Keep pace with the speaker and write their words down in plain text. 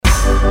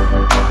What's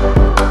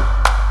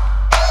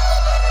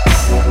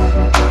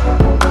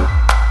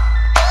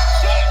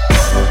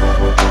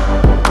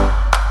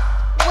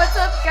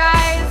up,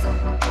 guys?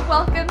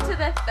 Welcome to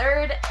the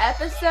third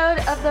episode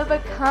of the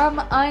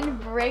Become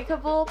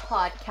Unbreakable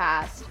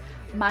podcast.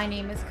 My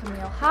name is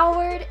Camille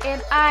Howard,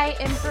 and I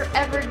am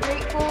forever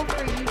grateful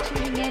for you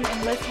tuning in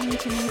and listening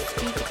to me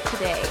speak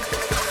today.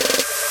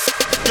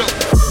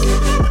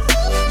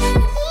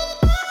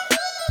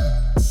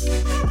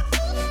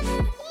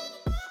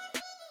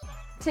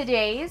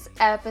 Today's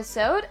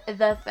episode,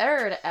 the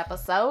third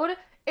episode,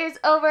 is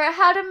over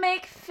how to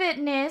make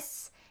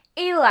fitness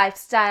a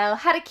lifestyle,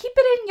 how to keep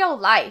it in your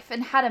life,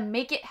 and how to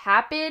make it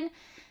happen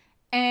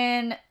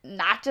and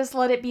not just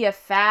let it be a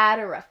fad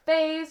or a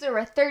phase or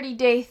a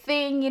 30-day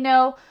thing.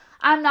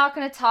 I'm not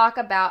going to talk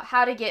about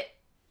how to get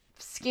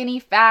skinny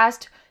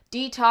fast,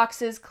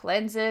 detoxes,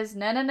 cleanses.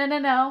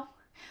 No.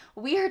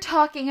 We are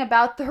talking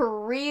about the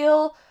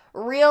real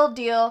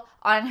deal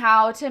on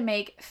how to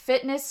make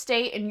fitness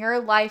stay in your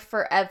life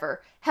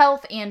forever.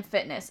 Health and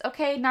fitness,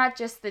 okay? Not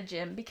just the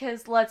gym,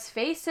 because let's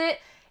face it,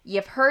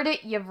 you've heard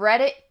it, you've read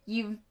it,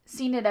 you've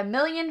seen it a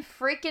million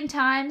freaking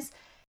times.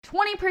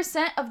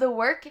 20% of the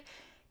work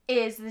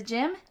is the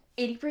gym,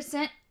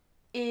 80%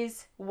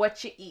 is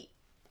what you eat.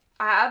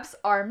 Abs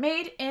are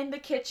made in the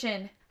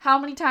kitchen. How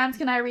many times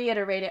can I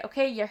reiterate it?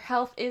 Okay, your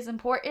health is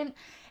important,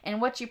 and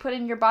what you put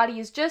in your body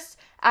is just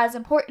as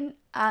important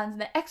as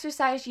the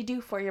exercise you do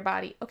for your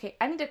body. Okay,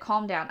 I need to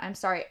calm down. I'm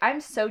sorry.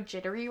 I'm so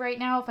jittery right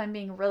now, if I'm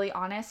being really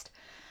honest.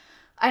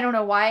 I don't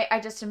know why.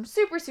 I just am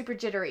super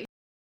jittery.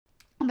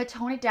 I'm going to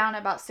tone it down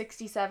about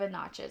 67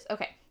 notches.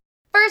 Okay.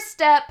 First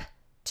step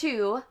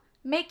to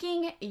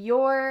making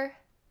your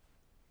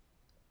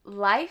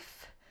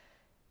life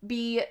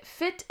be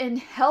fit and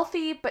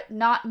healthy, but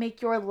not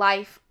make your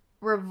life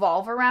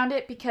revolve around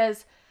it,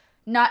 because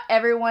not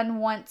everyone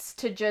wants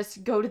to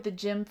just go to the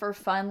gym for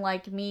fun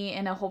like me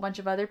and a whole bunch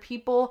of other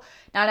people.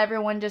 Not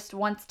everyone just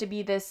wants to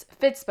be this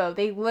Fitspo.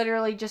 They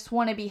literally just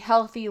want to be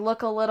healthy,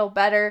 look a little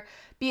better,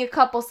 be a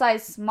couple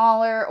size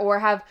smaller, or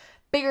have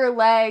bigger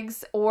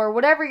legs, or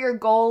whatever your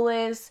goal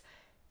is.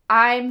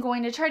 I'm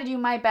going to try to do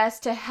my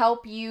best to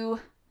help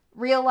you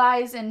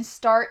realize and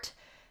start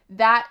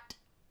that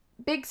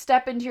big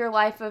step into your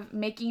life of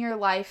making your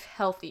life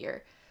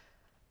healthier.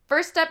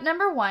 First step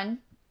number 1,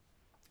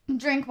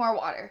 drink more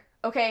water.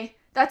 Okay,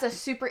 that's a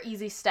super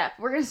easy step.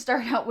 We're going to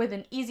start out with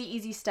an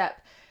easy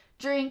step.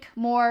 Drink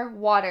more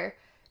water.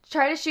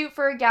 Try to shoot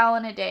for a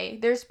gallon a day.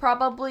 There's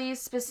probably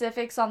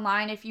specifics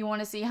online if you want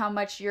to see how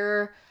much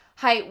your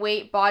height,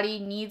 weight, body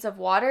needs of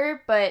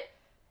water, but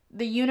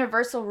the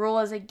universal rule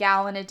is a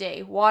gallon a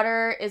day.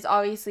 Water is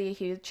obviously a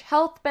huge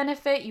health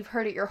benefit. You've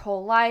heard it your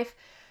whole life.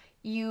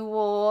 You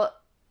will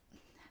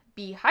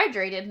be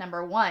hydrated,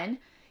 number 1.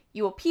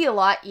 You will pee a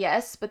lot,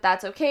 yes, but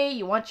that's okay.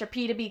 You want your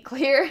pee to be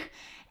clear,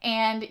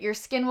 and your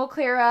skin will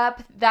clear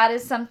up. That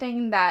is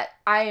something that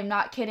I am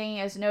not kidding,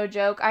 is no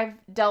joke. I've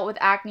dealt with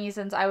acne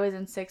since I was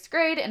in 6th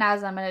grade, and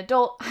as I'm an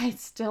adult, I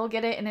still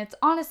get it, and it's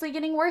honestly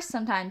getting worse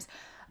sometimes.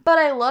 But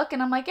I look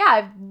and I'm like, yeah,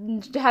 I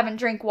haven't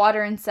drank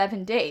water in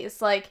 7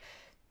 days. Like,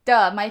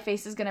 duh, my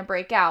face is gonna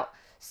break out.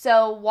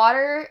 So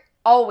water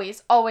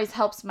always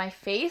helps my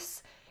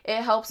face.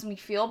 It helps me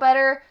feel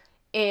better.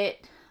 And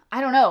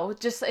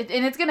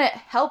it's gonna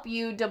help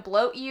you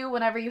debloat you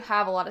whenever you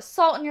have a lot of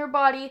salt in your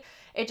body.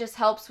 It just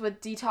helps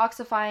with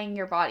detoxifying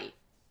your body.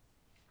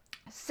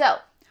 So,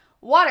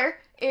 water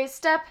is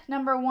step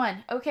number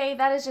 1, okay?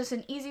 That is just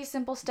an easy,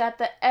 simple step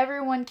that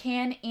everyone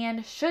can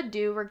and should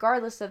do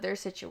regardless of their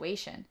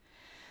situation.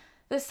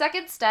 The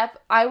second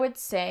step, I would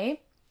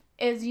say,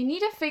 is you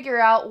need to figure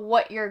out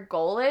what your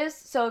goal is.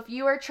 So if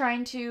you are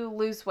trying to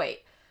lose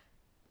weight,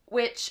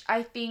 which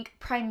I think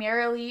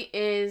primarily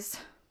is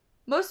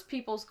most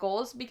people's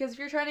goals, because if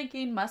you're trying to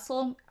gain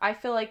muscle, I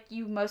feel like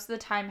you most of the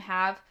time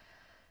have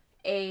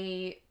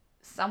a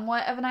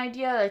somewhat of an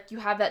idea, like you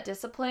have that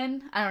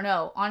discipline. I don't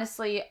know.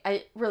 Honestly,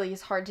 it really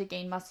is hard to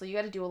gain muscle. You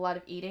got to do a lot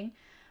of eating.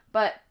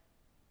 But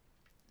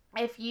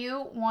if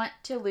you want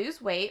to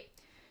lose weight,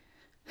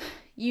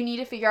 you need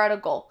to figure out a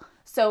goal.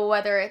 So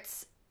whether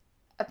it's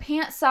a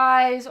pant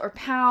size or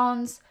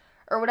pounds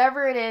or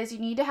whatever it is, you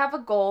need to have a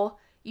goal.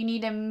 You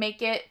need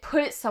to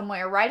put it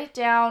somewhere, write it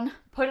down,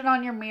 put it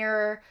on your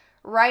mirror,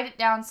 write it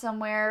down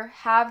somewhere,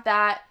 have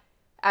that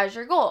as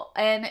your goal.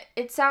 And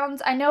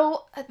I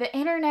know the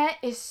internet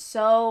is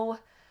so,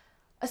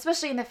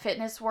 especially in the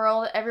fitness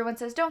world, everyone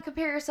says, don't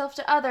compare yourself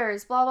to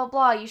others, blah, blah,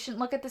 blah. You shouldn't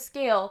look at the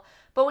scale.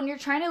 But when you're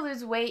trying to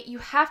lose weight, you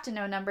have to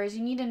know numbers.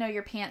 You need to know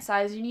your pant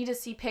size. You need to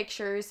see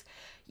pictures.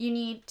 You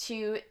need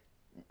to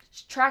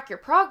track your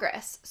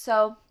progress.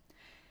 So,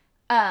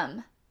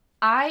 I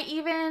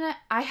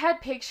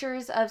had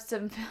pictures of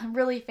some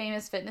really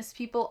famous fitness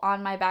people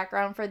on my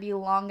background for the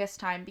longest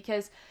time,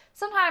 because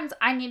sometimes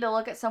I need to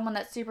look at someone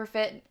that's super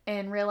fit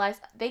and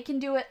realize they can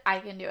do it, I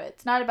can do it.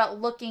 It's not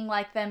about looking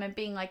like them and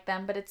being like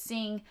them, but it's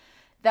seeing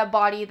the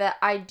body that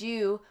I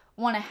do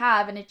want to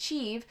have and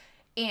achieve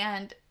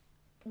and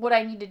what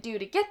I need to do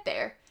to get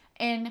there.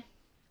 And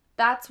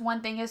that's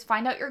one thing, is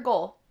find out your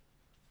goal.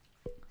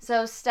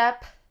 So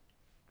step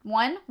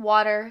 1,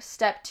 water.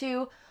 Step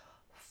 2,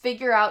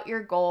 figure out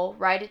your goal,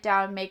 write it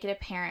down, make it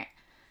apparent.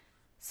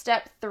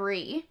 Step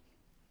 3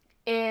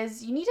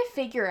 is you need to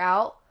figure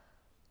out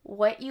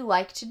what you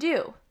like to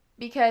do,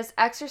 because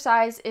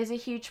exercise is a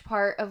huge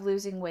part of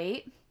losing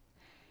weight.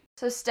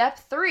 So step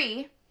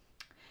 3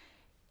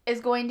 is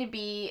going to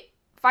be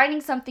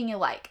finding something you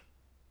like,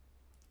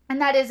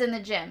 and that is in the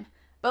gym.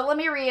 But let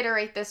me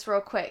reiterate this real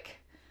quick.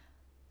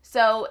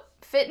 So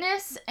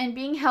fitness and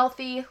being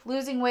healthy,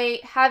 losing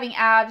weight, having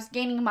abs,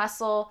 gaining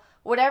muscle,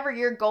 whatever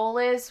your goal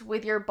is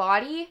with your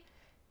body,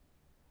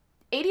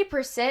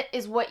 80%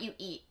 is what you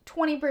eat.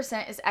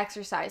 20% is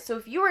exercise. So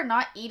if you are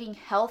not eating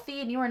healthy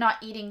and you are not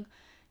eating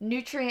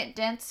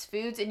nutrient-dense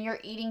foods and you're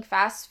eating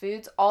fast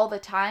foods all the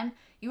time,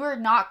 you are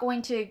not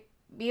going to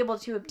be able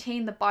to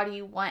obtain the body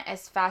you want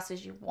as fast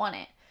as you want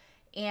it.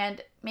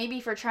 And maybe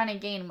if you're trying to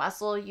gain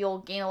muscle, you'll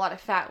gain a lot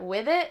of fat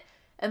with it,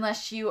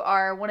 unless you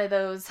are one of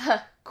those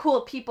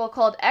cool people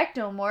called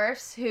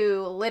ectomorphs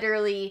who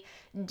literally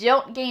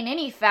don't gain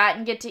any fat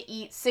and get to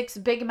eat 6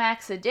 Big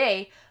Macs a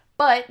day.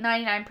 But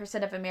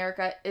 99% of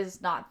America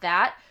is not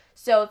that.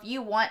 So if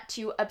you want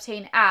to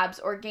obtain abs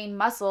or gain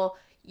muscle,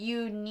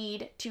 you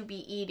need to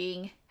be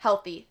eating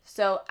healthy.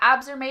 So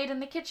abs are made in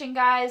the kitchen,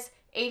 guys.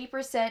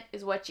 80%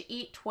 is what you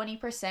eat,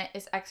 20%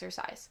 is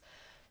exercise.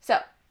 So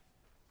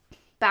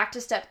back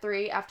to step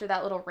 3 after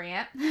that little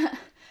rant.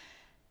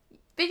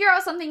 Figure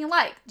out something you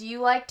like. Do you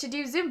like to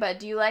do Zumba?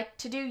 Do you like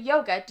to do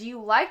yoga? Do you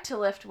like to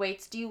lift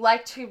weights? Do you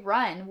like to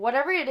run?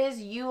 Whatever it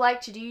is you like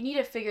to do, you need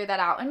to figure that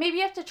out. And maybe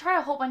you have to try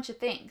a whole bunch of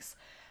things.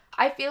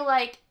 I feel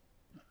like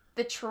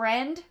the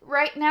trend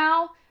right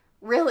now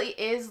really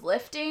is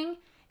lifting,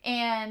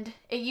 and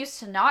it used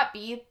to not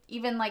be.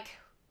 Even like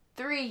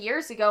 3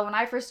 years ago when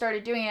I first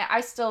started doing it, I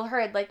still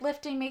heard like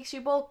lifting makes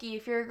you bulky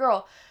if you're a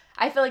girl.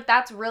 I feel like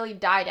that's really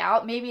died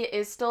out. Maybe it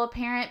is still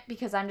apparent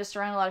because I'm just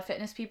around a lot of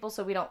fitness people,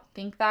 so we don't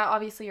think that,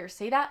 obviously, or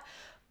say that.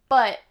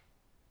 But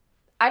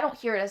I don't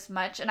hear it as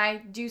much, and I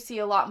do see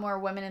a lot more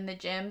women in the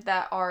gym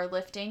that are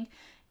lifting.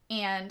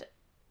 And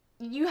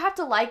you have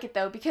to like it,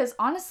 though, because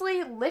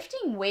honestly,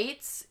 lifting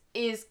weights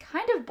is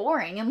kind of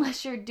boring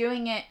unless you're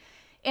doing it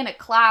in a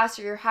class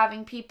or you're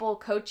having people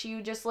coach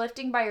you. Just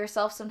lifting by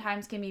yourself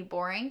sometimes can be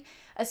boring,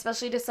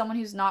 especially to someone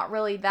who's not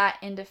really that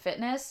into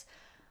fitness.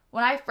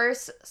 When I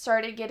first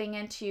started getting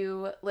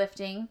into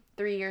lifting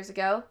 3 years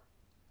ago,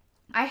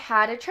 I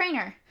had a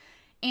trainer.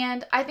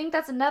 And I think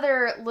that's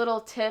another little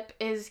tip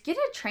is get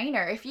a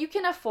trainer. If you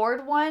can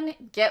afford one,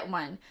 get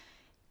one.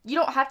 You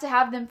don't have to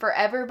have them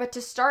forever, but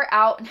to start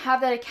out and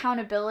have that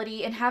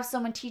accountability and have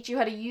someone teach you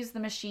how to use the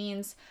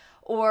machines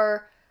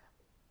or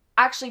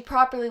actually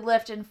properly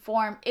lift and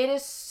form, it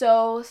is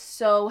so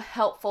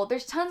helpful.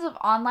 There's tons of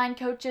online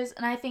coaches,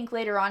 and I think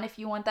later on if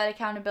you want that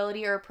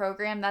accountability or a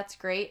program, that's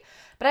great.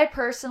 But I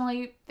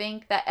personally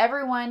think that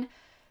everyone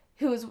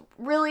who's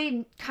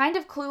really kind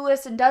of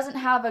clueless and doesn't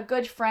have a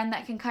good friend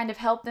that can kind of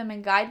help them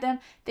and guide them,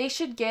 they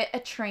should get a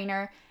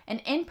trainer, an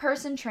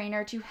in-person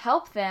trainer to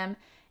help them.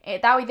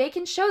 That way they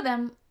can show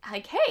them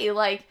like, hey,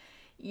 like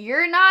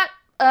you're not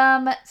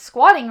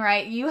squatting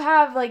right. You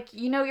have like,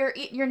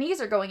 your knees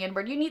are going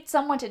inward. You need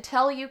someone to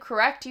tell you,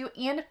 correct you,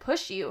 and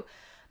push you.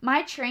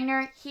 My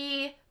trainer,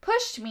 he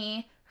pushed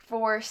me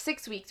for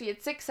 6 weeks. We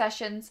had 6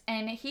 sessions,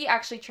 and he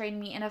actually trained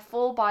me in a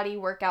full body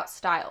workout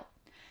style.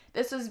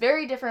 This was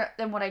very different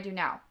than what I do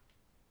now.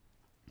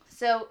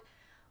 So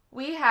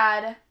we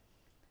had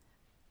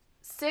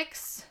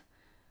 6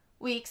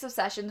 weeks of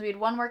sessions. We had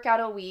 1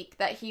 workout a week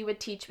that he would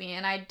teach me,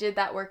 and I did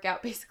that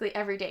workout basically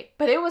every day.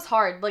 But it was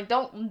hard. Like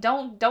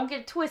don't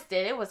get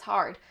twisted. It was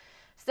hard.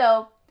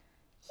 So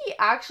he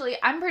actually,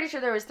 I'm pretty sure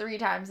there was 3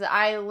 times that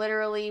I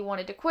literally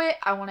wanted to quit.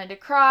 I wanted to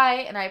cry,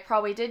 and I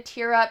probably did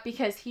tear up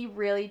because he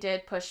really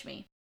did push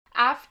me.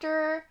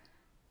 After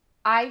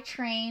I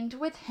trained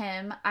with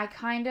him, I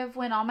kind of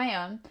went on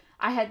my own.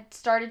 I had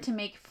started to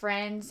make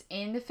friends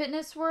in the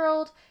fitness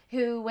world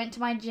who went to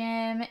my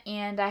gym,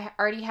 and I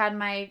already had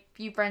my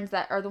few friends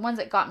that are the ones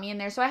that got me in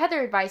there, so I had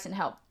their advice and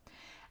help.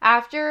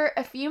 After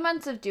a few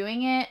months of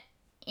doing it,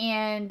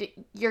 and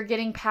you're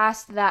getting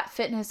past that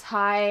fitness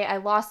high, I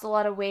lost a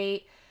lot of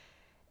weight.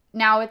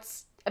 Now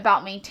it's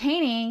about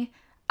maintaining.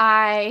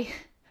 I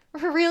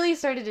really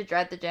started to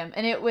dread the gym,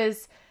 and it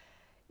was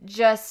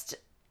just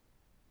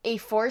a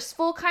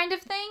forceful kind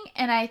of thing,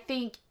 and I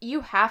think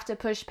you have to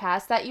push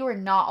past that. You are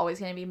not always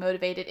going to be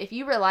motivated. If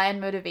you rely on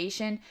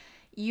motivation,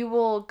 you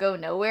will go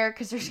nowhere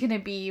because there's going to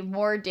be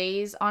more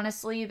days,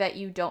 honestly, that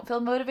you don't feel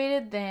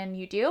motivated than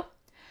you do.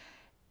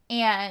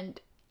 And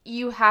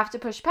you have to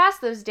push past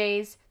those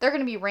days. They're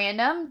going to be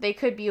random. They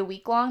could be a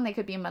week long. They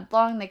could be a month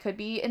long. They could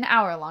be an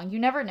hour long. You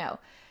never know.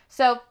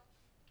 So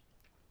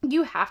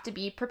you have to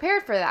be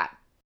prepared for that.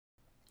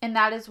 And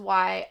that is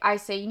why I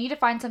say you need to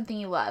find something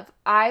you love.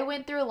 I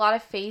went through a lot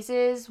of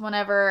phases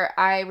whenever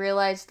I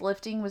realized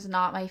lifting was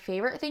not my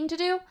favorite thing to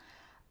do.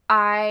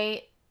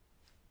 I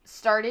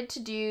started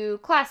to do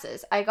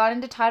classes. I got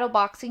into title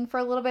boxing for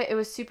a little bit. It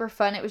was super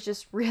fun. It was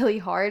just really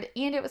hard,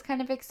 and it was kind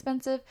of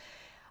expensive.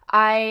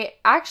 My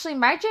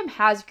gym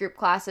has group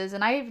classes,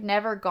 and I've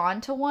never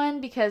gone to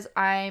one because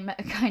I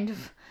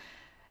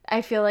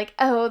feel like,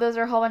 oh, those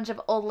are a whole bunch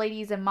of old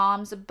ladies and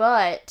moms,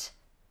 but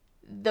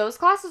those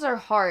classes are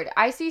hard.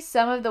 I see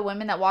some of the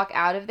women that walk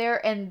out of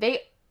there and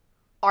they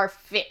are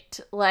fit.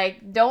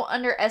 Like, don't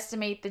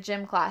underestimate the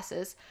gym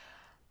classes.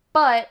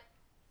 But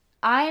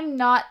I'm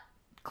not,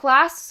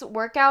 class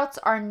workouts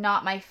are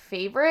not my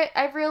favorite,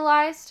 I've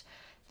realized.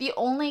 The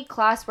only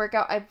class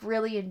workout I've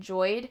really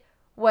enjoyed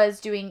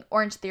was doing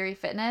Orange Theory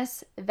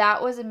Fitness.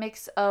 That was a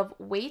mix of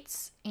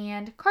weights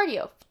and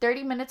cardio.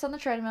 30 minutes on the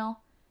treadmill,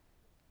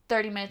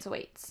 30 minutes of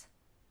weights.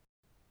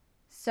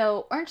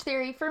 So, Orange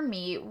Theory for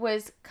me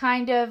was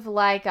kind of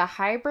like a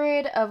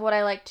hybrid of what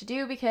I like to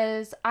do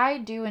because I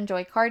do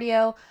enjoy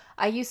cardio.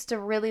 I used to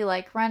really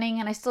like running,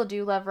 and I still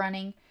do love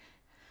running.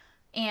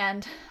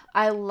 And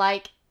I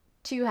like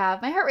to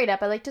have my heart rate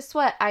up. I like to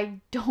sweat. I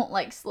don't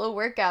like slow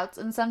workouts,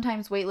 and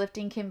sometimes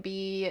weightlifting can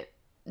be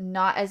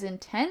not as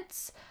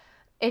intense.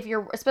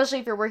 Especially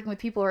if you're working with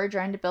people who are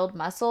trying to build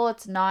muscle,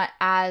 it's not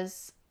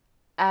as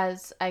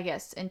I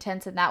guess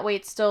intense in that way.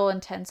 It's still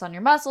intense on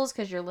your muscles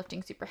because you're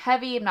lifting super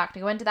heavy. I'm not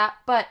going to go into that,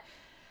 but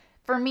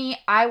for me,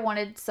 I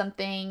wanted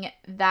something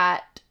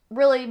that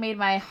really made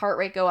my heart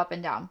rate go up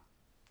and down.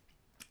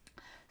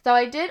 So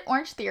I did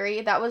Orange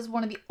Theory. That was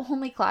one of the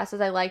only classes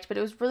I liked, but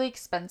it was really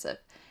expensive.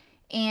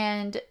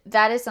 And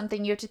that is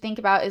something you have to think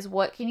about, is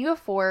what can you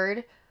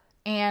afford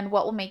and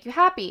what will make you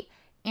happy.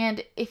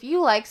 And if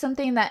you like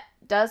something that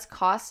does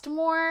cost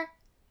more,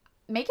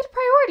 make it a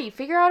priority.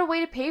 Figure out a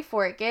way to pay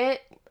for it.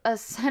 Get a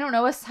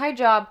side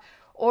job,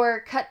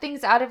 or cut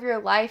things out of your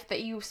life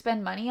that you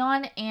spend money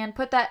on and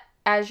put that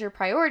as your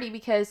priority,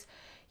 because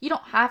you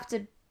don't have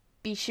to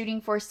be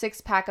shooting for a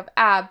 6-pack of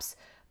abs,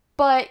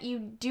 but you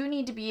do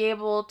need to be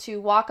able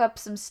to walk up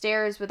some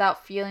stairs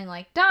without feeling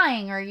like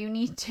dying, or you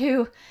need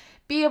to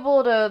be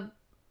able to,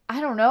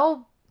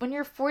 when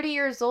you're 40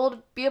 years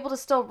old, be able to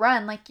still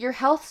run. Like, your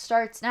health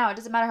starts now. It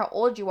doesn't matter how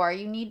old you are.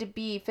 You need to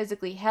be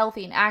physically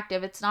healthy and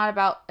active. It's not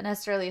about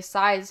necessarily a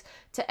size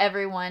to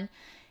everyone.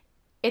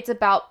 It's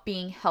about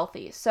being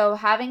healthy. So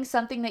having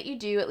something that you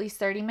do at least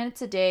 30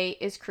 minutes a day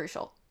is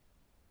crucial.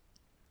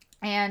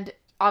 And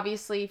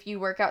obviously, if you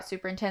work out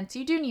super intense,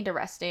 you do need a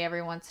rest day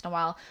every once in a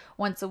while,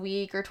 once a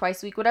week or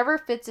twice a week, whatever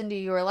fits into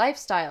your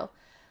lifestyle.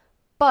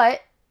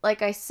 But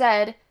like I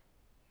said,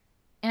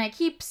 and I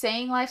keep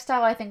saying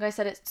lifestyle, I think I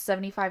said it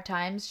 75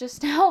 times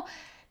just now,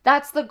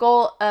 that's the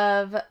goal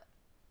of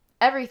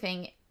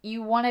everything.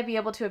 You want to be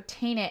able to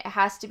obtain it. It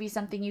has to be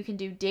something you can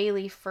do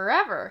daily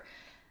forever,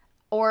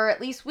 or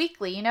at least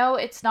weekly.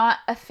 It's not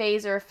a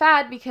phase or a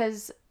fad,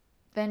 because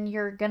then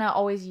you're going to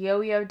always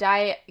yo-yo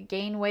diet,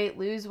 gain weight,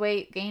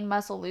 gain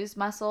muscle, lose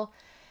muscle.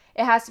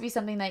 It has to be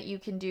something that you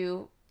can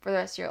do for the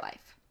rest of your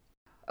life.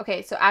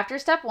 Okay, so after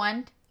step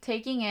 1,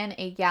 taking in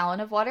a gallon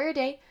of water a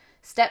day.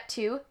 Step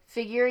 2,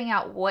 figuring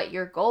out what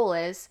your goal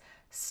is.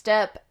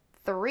 Step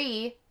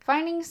 3,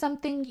 finding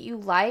something you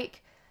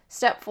like.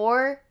 Step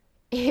 4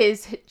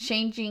 is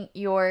changing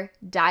your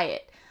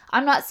diet.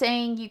 I'm not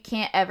saying you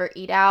can't ever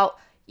eat out.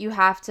 You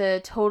have to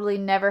totally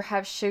never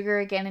have sugar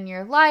again in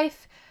your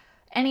life.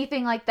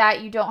 Anything like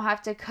that. You don't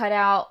have to cut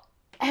out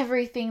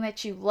everything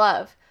that you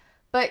love.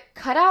 But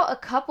cut out a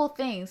couple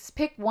things.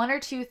 Pick 1 or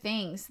 2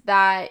 things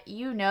that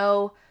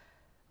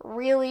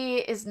really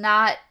is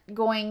not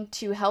going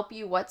to help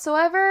you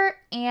whatsoever,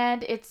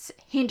 and it's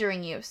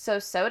hindering you. So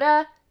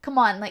soda, come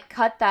on,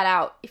 cut that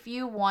out. If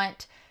you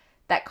want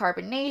that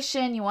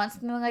carbonation, you want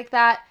something like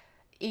that,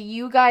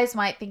 you guys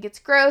might think it's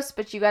gross,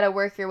 but you got to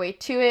work your way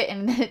to it,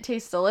 and then it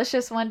tastes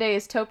delicious one day,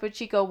 is Topo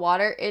Chico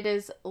water. It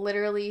is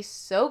literally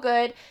so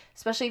good,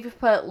 especially if you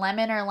put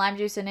lemon or lime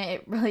juice in it.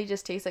 It really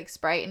just tastes like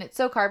Sprite, and it's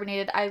so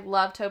carbonated. I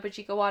love Topo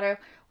Chico water.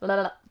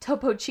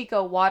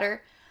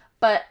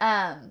 But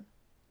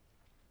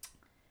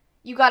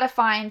you got to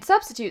find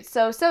substitutes.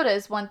 So soda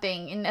is one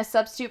thing, and a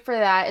substitute for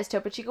that is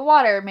Topo Chico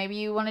water. Maybe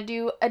you want to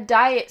do a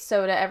diet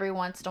soda every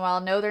once in a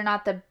while. No, they're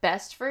not the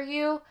best for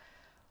you,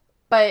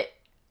 but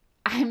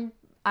I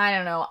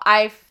don't know.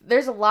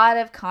 There's a lot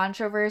of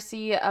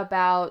controversy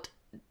about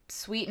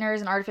sweeteners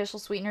and artificial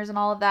sweeteners and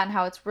all of that, and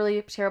how it's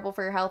really terrible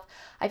for your health.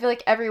 I feel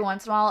like every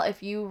once in a while,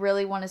 if you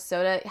really want a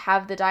soda,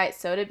 have the diet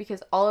soda,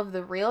 because all of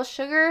the real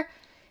sugar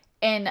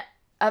and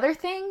other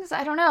things,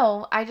 I don't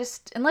know.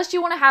 Unless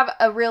you want to have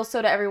a real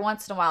soda every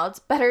once in a while, it's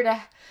better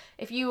to,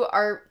 if you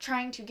are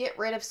trying to get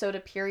rid of soda,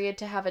 period,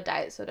 to have a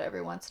diet soda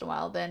every once in a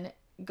while, then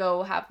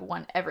go have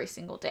one every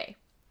single day.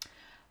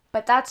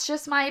 But that's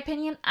just my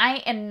opinion. I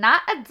am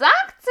not a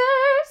doctor,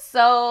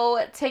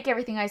 so take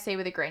everything I say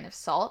with a grain of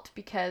salt,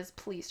 because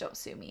please don't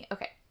sue me.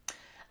 Okay.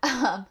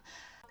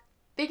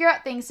 Figure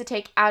out things to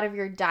take out of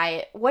your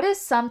diet. What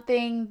is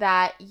something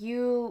that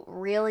you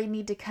really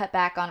need to cut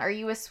back on? Are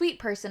you a sweet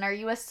person? Are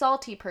you a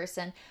salty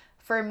person?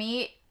 For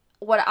me,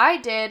 what I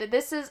did,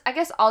 I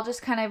guess I'll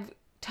just kind of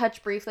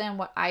touch briefly on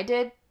what I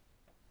did.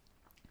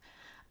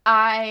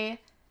 I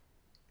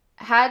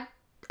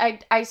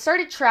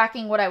started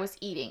tracking what I was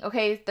eating.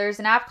 Okay, there's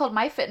an app called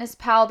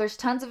MyFitnessPal. There's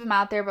tons of them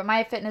out there, but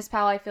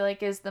MyFitnessPal I feel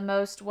like is the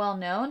most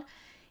well-known.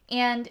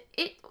 And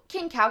it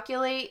can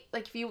calculate,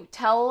 like if you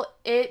tell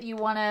it you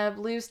want to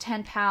lose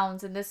 10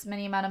 pounds in this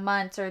many amount of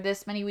months or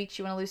this many weeks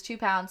you want to lose 2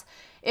 pounds,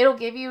 it'll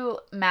give you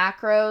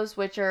macros,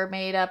 which are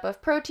made up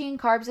of protein,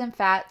 carbs, and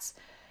fats,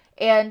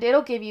 and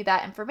it'll give you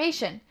that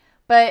information.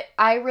 But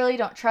I really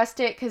don't trust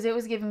it because it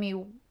was giving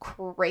me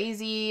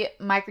crazy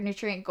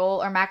micronutrient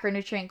goal or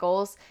macronutrient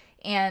goals,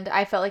 and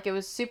I felt like it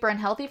was super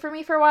unhealthy for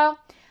me for a while.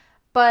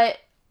 But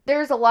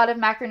there's a lot of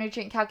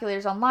macronutrient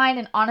calculators online,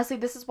 and honestly,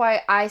 this is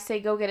why I say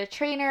go get a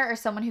trainer or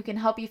someone who can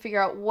help you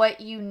figure out what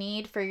you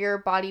need for your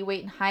body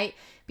weight and height,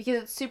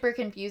 because it's super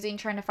confusing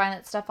trying to find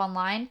that stuff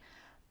online.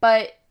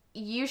 But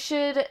you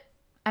should,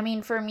 I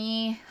mean, for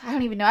me, I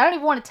don't even know. I don't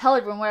even want to tell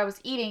everyone what I was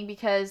eating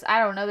because I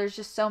don't know. There's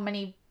just so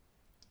many,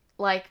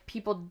 like,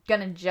 people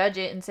gonna judge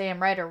it and say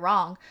I'm right or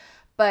wrong.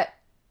 But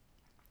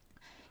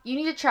you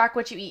need to track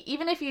what you eat.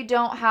 Even if you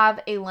don't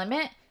have a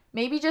limit,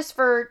 maybe just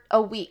for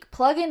a week,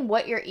 plug in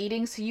what you're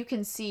eating so you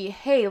can see,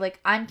 hey, like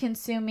I'm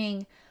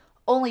consuming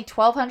only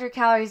 1,200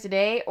 calories a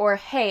day, or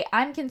hey,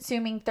 I'm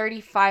consuming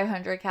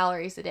 3,500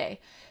 calories a day.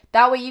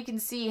 That way you can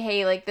see,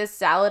 hey, like this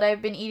salad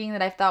I've been eating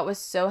that I thought was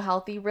so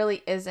healthy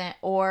really isn't.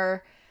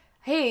 Or,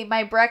 hey,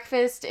 my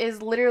breakfast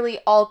is literally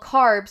all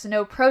carbs,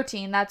 no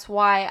protein. That's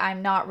why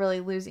I'm not really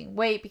losing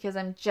weight, because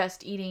I'm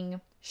just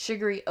eating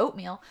sugary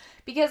oatmeal.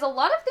 Because a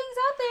lot of things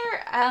out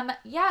there,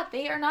 yeah,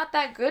 they are not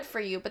that good for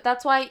you. But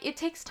that's why it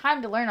takes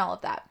time to learn all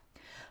of that.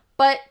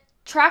 But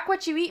track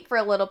what you eat for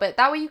a little bit.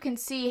 That way you can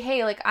see,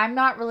 hey, like I'm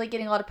not really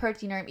getting a lot of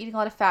protein, or I'm eating a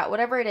lot of fat,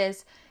 whatever it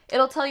is.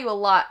 It'll tell you a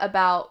lot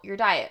about your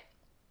diet.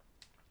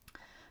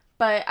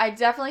 But I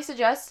definitely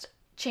suggest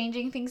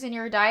changing things in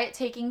your diet,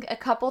 taking a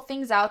couple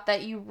things out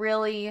that you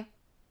really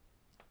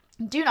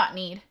do not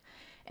need.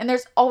 And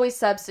there's always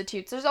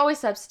substitutes.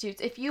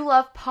 If you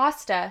love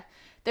pasta,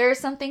 there is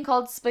something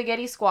called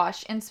spaghetti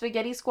squash, and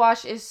spaghetti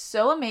squash is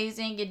so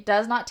amazing. It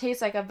does not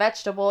taste like a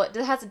vegetable. It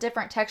has a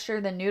different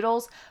texture than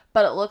noodles,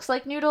 but it looks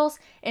like noodles,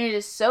 and it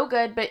is so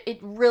good, but it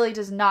really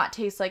does not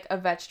taste like a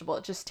vegetable.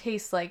 It just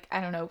tastes like, I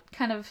don't know,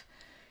 kind of,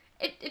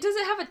 it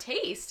doesn't have a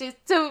taste.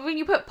 So when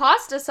you put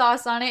pasta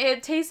sauce on it,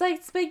 it tastes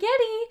like spaghetti.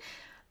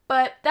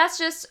 But that's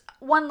just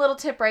one little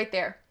tip right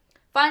there.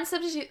 Find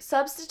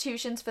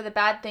substitutions for the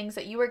bad things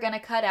that you are going to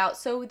cut out,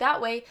 so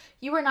that way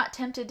you are not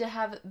tempted to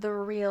have the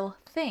real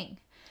thing.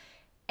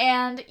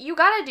 And you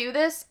got to do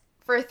this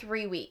for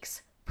 3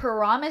 weeks.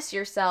 Promise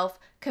yourself,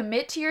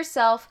 commit to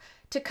yourself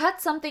to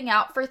cut something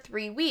out for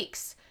 3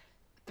 weeks.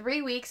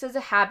 3 weeks is a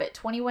habit,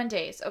 21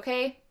 days,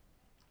 okay?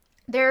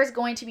 There's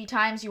going to be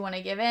times you want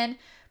to give in,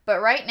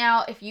 but right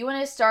now, if you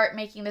want to start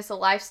making this a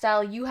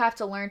lifestyle, you have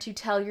to learn to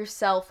tell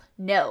yourself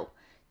no.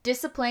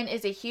 Discipline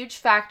is a huge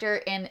factor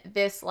in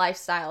this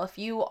lifestyle. If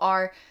you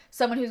are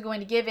someone who's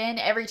going to give in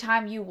every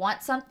time you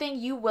want something,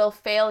 you will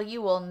fail.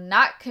 You will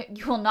not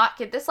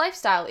get this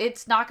lifestyle.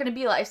 It's not going to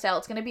be a lifestyle.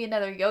 It's going to be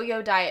another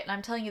yo-yo diet, and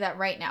I'm telling you that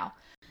right now.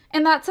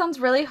 And that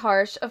sounds really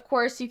harsh. Of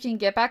course, you can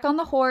get back on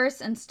the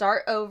horse and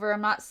start over.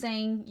 I'm not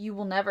saying you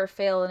will never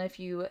fail, and if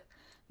you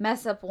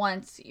mess up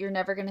once, you're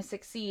never going to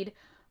succeed.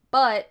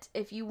 But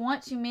if you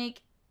want to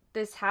make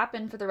this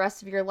happen for the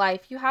rest of your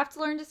life, you have to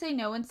learn to say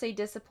no and stay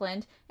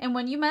disciplined. And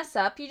when you mess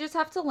up, you just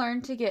have to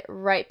learn to get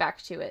right back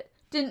to it.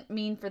 Didn't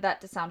mean for that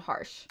to sound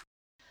harsh.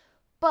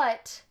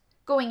 But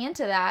going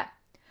into that,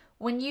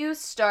 when you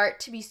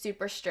start to be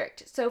super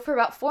strict. So for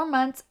about 4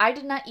 months, I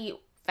did not eat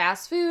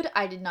fast food.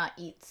 I did not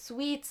eat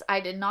sweets. I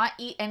did not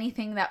eat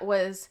anything that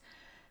was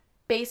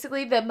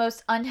basically the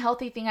most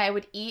unhealthy thing I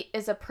would eat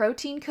is a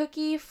protein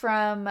cookie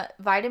from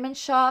Vitamin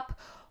Shoppe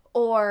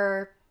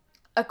or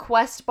a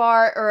Quest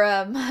bar or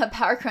a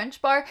Power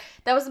Crunch bar.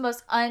 That was the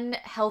most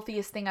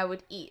unhealthiest thing I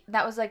would eat.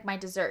 That was like my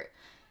dessert.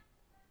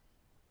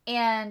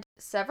 And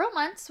several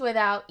months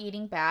without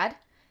eating bad.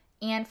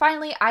 And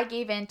finally, I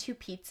gave in to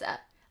pizza.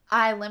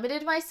 I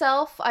limited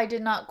myself. I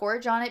did not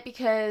gorge on it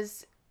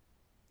because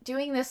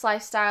doing this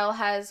lifestyle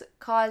has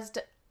caused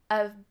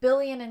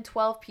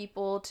 1,012,000,000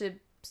 people to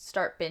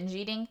start binge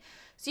eating.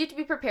 So you have to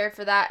be prepared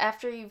for that.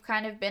 After you've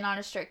kind of been on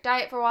a strict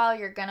diet for a while,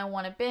 you're going to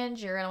want to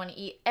binge. You're going to want to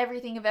eat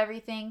everything of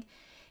everything.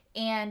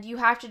 And you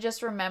have to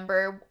just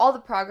remember all the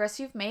progress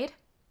you've made.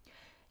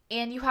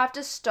 And you have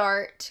to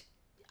start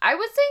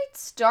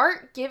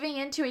giving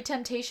into a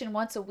temptation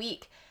once a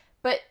week,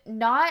 but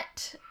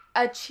not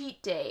a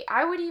cheat day.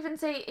 I would even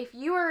say if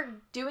you are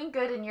doing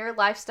good in your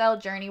lifestyle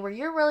journey where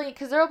you're really,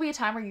 because there will be a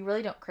time where you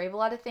really don't crave a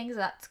lot of things,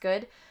 and that's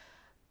good.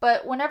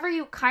 But whenever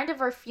you kind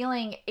of are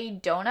feeling a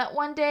donut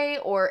one day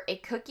or a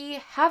cookie,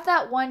 have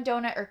that one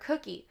donut or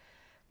cookie.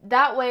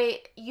 That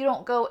way you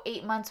don't go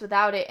 8 months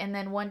without it and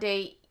then one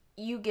day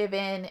you give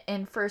in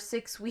and for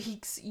 6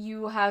 weeks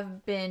you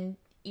have been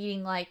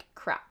eating like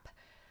crap.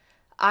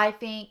 I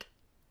think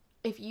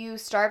if you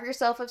starve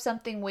yourself of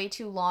something way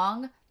too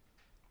long,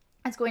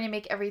 it's going to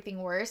make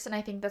everything worse. And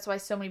I think that's why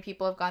so many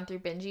people have gone through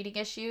binge eating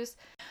issues.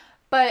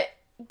 But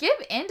give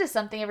into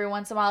something every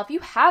once in a while. If you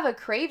have a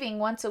craving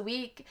once a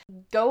week,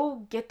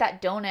 go get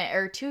that donut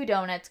or 2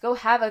 donuts. Go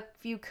have a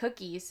few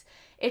cookies.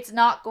 It's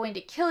not going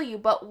to kill you,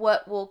 but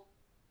what will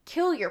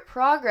kill your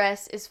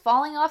progress is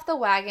falling off the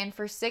wagon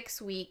for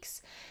 6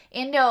 weeks.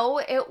 And no,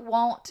 it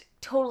won't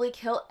totally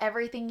kill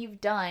everything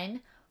you've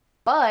done,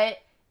 but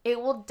it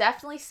will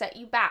definitely set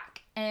you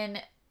back.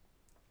 And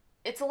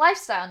it's a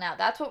lifestyle now.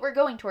 That's what we're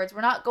going towards.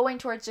 We're not going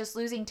towards just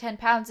losing 10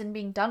 pounds and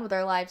being done with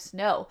our lives.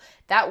 No,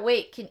 that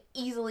weight can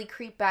easily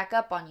creep back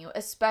up on you,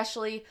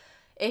 especially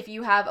if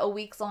you have a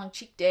week-long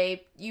cheat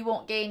day. You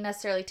won't gain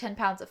necessarily 10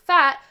 pounds of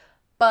fat,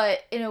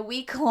 but in a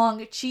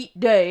week-long cheat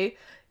day,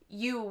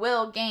 you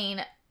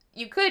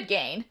could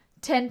gain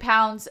 10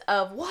 pounds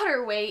of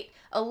water weight,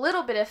 a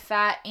little bit of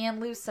fat, and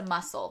lose some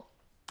muscle.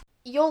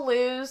 You'll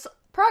lose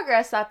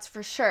progress, that's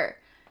for sure.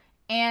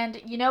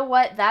 And you know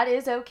what? That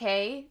is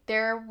okay.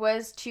 There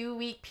was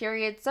 2-week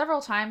periods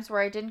several times where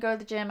I didn't go to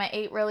the gym. I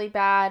ate really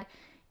bad.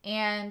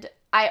 And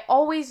I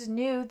always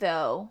knew,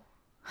 though,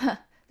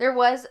 there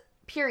was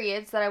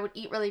periods that I would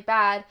eat really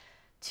bad.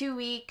 2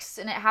 weeks,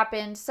 and it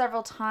happened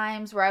several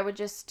times where I would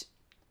just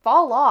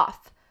fall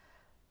off.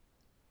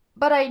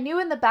 But I knew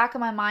in the back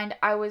of my mind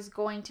I was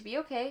going to be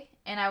okay,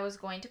 and I was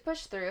going to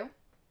push through.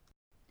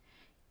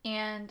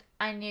 And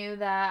I knew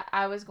that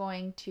I was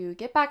going to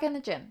get back in the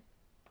gym.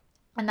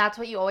 And that's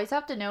what you always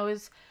have to know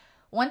is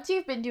once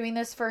you've been doing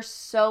this for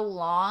so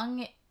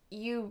long,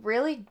 you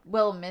really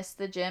will miss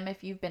the gym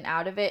if you've been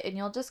out of it, and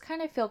you'll just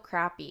kind of feel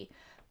crappy.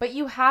 But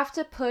you have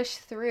to push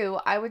through,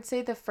 I would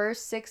say, the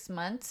first 6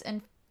 months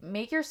and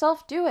make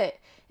yourself do it.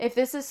 If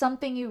this is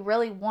something you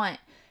really want,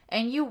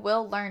 and you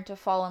will learn to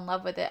fall in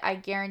love with it, I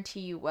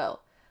guarantee you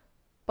will.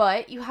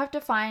 But you have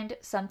to find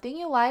something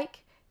you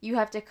like. You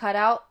have to cut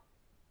out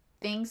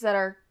things that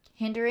are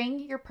hindering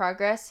your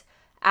progress,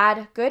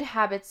 add good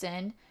habits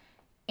in,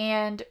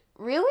 and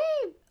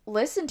really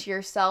listen to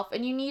yourself.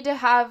 And you need to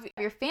have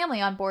your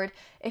family on board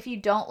if you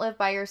don't live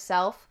by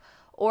yourself,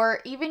 or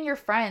even your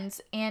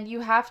friends, and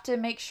you have to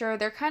make sure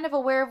they're kind of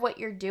aware of what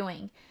you're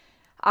doing.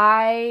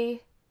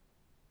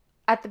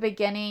 At the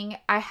beginning,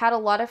 I had a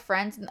lot of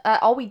friends, and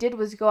all we did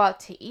was go out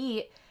to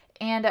eat.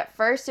 And at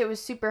first it was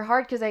super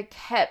hard because I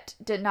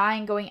kept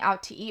denying going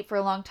out to eat for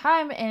a long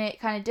time, and it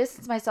kind of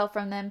distanced myself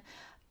from them.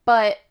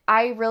 But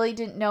I really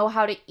didn't know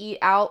how to eat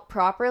out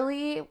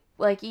properly,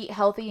 like eat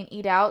healthy and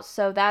eat out.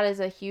 So that is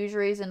a huge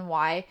reason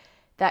why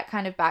that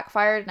kind of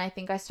backfired. And I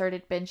think I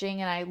started binging,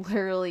 and I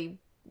literally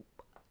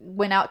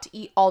went out to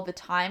eat all the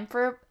time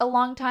for a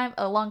long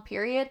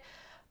period.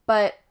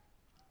 But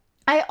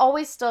I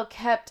always still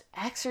kept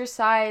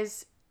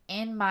exercise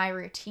in my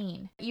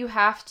routine. You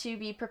have to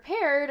be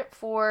prepared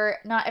for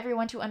not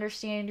everyone to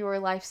understand your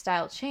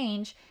lifestyle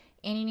change,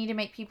 and you need to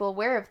make people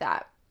aware of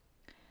that.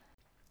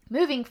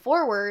 Moving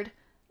forward,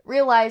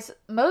 realize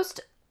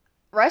most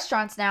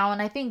restaurants now,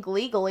 and I think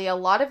legally, a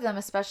lot of them,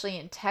 especially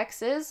in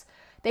Texas,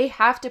 they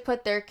have to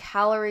put their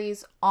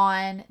calories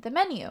on the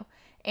menu.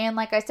 And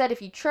like I said,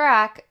 if you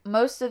track,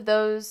 most of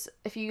those,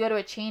 if you go to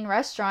a chain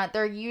restaurant,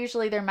 their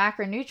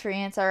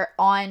macronutrients are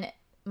on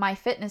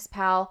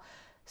MyFitnessPal.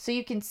 So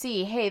you can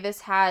see, hey,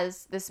 this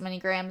has this many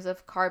grams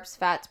of carbs,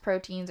 fats,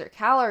 proteins, or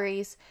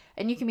calories,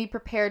 and you can be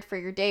prepared for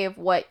your day of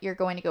what you're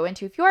going to go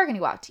into if you are going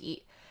to go out to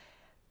eat.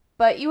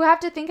 But you have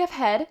to think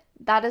ahead,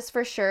 that is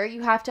for sure.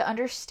 You have to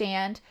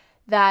understand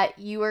that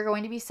you are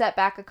going to be set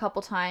back a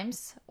couple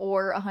times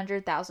or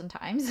 100,000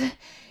 times.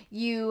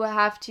 You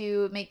have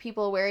to make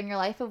people aware in your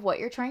life of what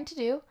you're trying to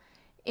do,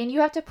 and you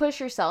have to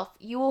push yourself.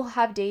 You will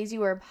have days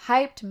you are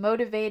hyped,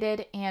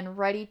 motivated, and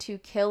ready to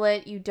kill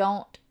it. You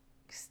don't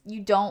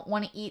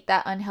want to eat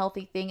that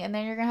unhealthy thing, and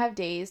then you're going to have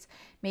days,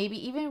 maybe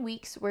even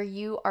weeks, where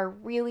you are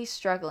really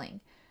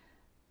struggling.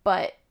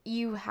 But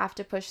you have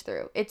to push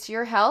through. It's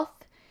your health.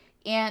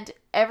 And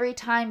every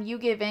time you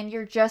give in,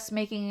 you're just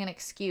making an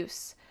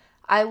excuse.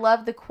 I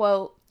love the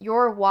quote,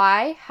 your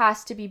why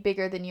has to be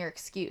bigger than your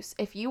excuse.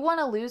 If you want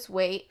to lose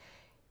weight,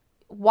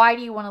 why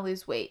do you want to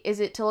lose weight?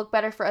 Is it to look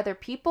better for other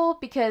people?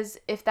 Because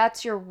if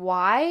that's your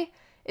why,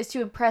 is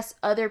to impress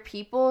other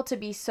people, to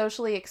be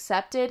socially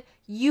accepted,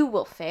 you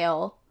will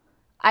fail.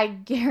 I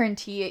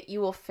guarantee it,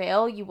 you will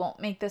fail. You won't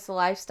make this a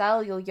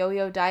lifestyle. You'll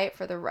yo-yo diet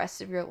for the rest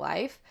of your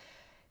life.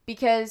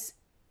 Because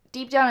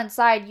deep down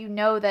inside, you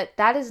know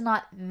that is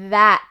not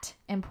that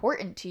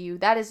important to you.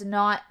 That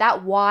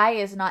why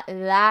is not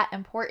that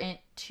important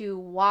to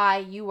why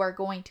you are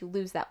going to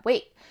lose that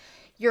weight.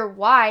 Your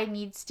why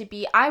needs to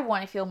be, I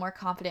want to feel more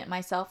confident in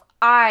myself.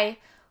 I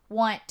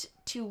want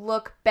to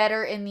look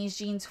better in these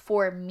jeans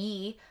for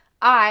me.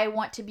 I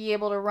want to be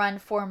able to run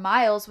 4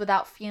 miles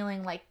without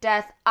feeling like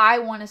death. I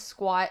want to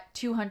squat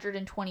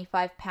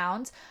 225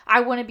 pounds.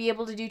 I want to be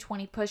able to do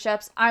 20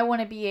 push-ups. I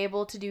want to be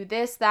able to do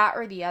this, that,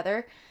 or the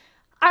other.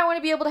 I want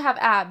to be able to have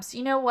abs.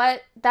 You know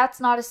what?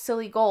 That's not a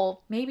silly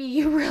goal. Maybe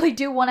you really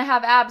do want to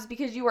have abs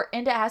because you are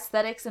into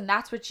aesthetics and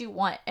that's what you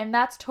want. And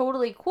that's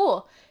totally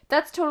cool.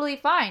 That's totally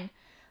fine.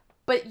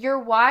 But your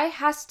why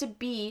has to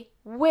be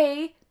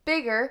way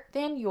bigger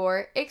than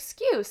your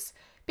excuse.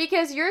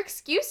 Because your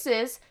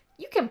excuses,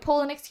 you can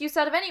pull an excuse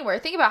out of anywhere.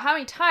 Think about how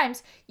many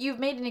times you've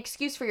made an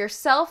excuse for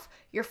yourself,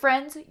 your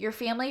friends, your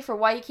family for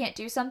why you can't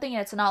do something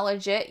and it's not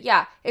legit.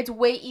 Yeah, it's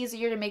way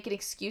easier to make an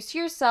excuse to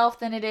yourself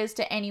than it is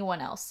to anyone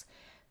else.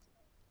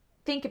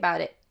 think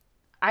about it.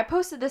 I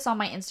posted this on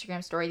my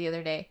Instagram story the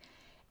other day.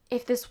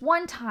 If this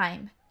one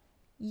time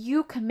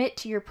you commit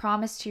to your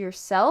promise to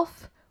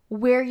yourself,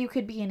 where you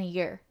could be in a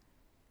year.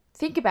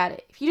 Think about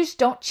it. If you just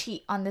don't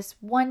cheat on this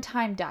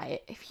one-time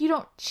diet, if you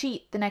don't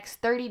cheat the next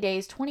 30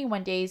 days,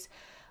 21 days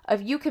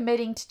of you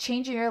committing to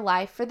changing your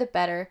life for the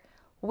better,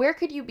 where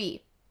could you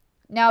be?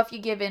 Now, if you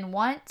give in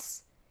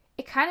once,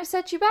 it kind of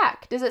sets you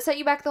back. Does it set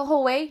you back the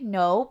whole way?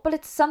 No, but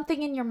it's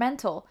something in your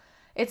mental.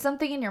 It's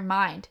something in your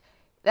mind.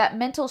 That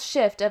mental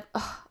shift of,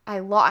 I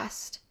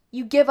lost.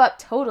 You give up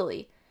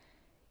totally.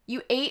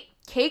 You ate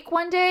cake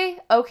one day?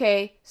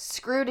 Okay,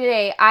 screw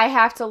today. I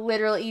have to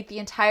literally eat the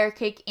entire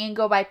cake and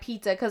go buy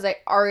pizza because I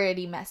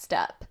already messed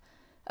up.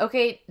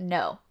 Okay,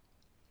 no.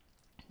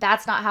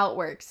 That's not how it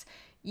works.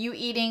 You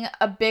eating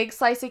a big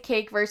slice of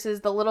cake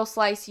versus the little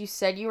slice you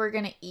said you were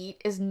going to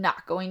eat is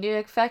not going to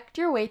affect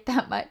your weight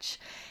that much.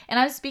 And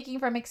I'm speaking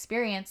from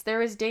experience. There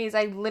was days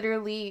I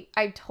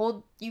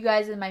told you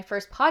guys in my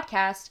first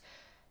podcast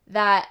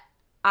that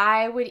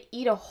I would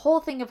eat a whole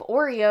thing of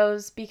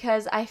Oreos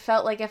because I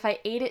felt like if I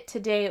ate it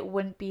today, it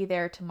wouldn't be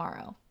there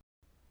tomorrow.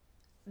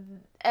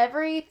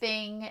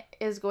 Everything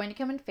is going to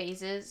come in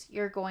phases.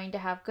 You're going to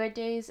have good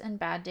days and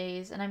bad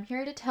days. And I'm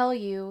here to tell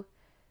you,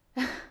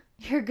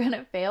 you're going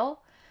to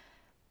fail,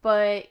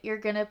 but you're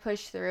going to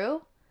push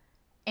through.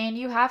 And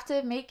you have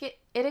to make it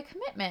a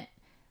commitment.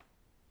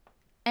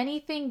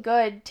 Anything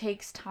good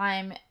takes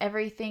time.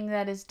 Everything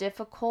that is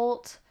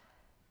difficult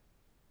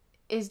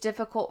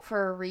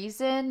for a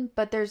reason,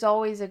 but there's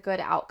always a good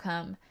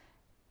outcome.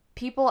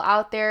 People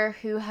out there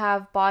who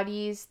have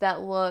bodies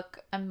that look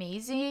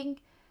amazing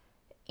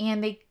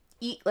and they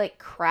eat like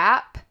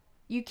crap,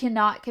 you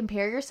cannot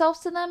compare yourselves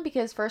to them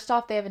because first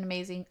off, they have an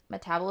amazing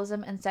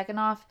metabolism, and second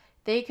off,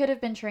 they could have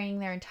been training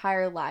their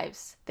entire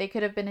lives. They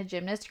could have been a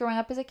gymnast growing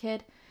up as a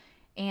kid,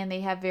 and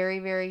they have very,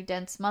 very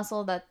dense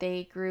muscle that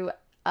they grew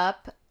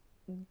up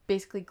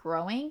basically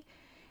growing,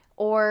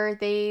 or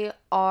they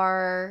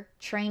are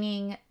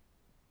training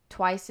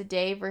twice a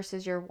day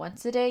versus your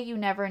once a day. You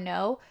never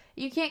know.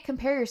 You can't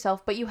compare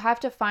yourself, but you have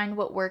to find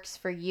what works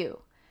for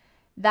you.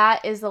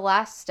 That is the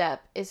last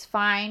step, is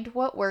find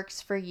what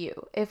works for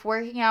you. If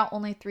working out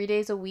only 3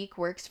 days a week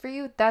works for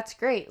you, that's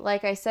great.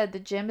 Like I said, the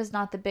gym is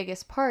not the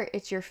biggest part.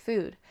 It's your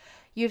food.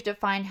 You have to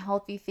find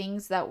healthy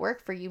things that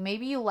work for you.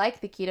 Maybe you like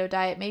the keto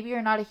diet. Maybe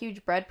you're not a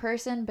huge bread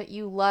person, but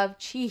you love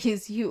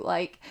cheese. You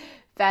like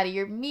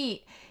fattier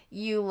meat.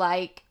 You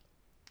like,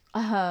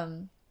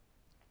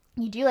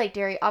 you do like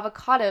dairy,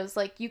 avocados.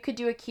 Like, you could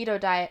do a keto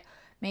diet.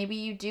 Maybe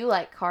you do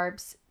like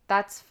carbs.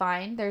 That's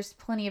fine. There's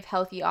plenty of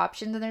healthy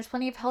options, and there's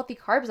plenty of healthy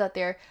carbs out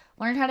there.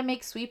 Learn how to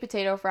make sweet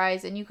potato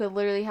fries, and you could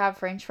literally have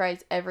French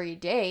fries every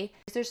day.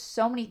 There's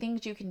so many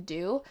things you can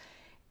do,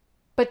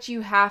 but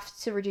you have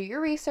to do your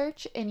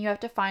research, and you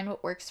have to find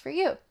what works for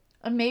you.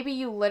 And maybe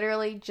you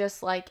literally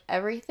just like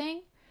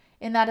everything,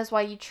 and that is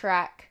why you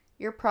track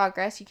your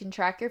progress. You can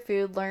track your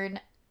food,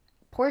 learn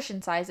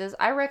portion sizes.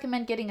 I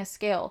recommend getting a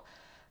scale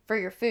for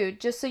your food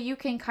just so you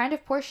can kind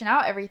of portion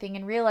out everything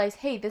and realize,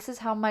 hey, this is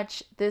how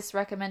much this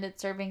recommended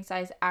serving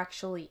size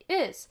actually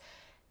is.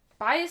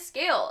 Buy a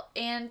scale.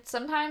 And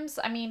sometimes,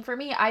 for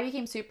me, I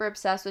became super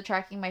obsessed with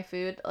tracking my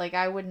food. Like,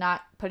 I would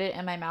not put it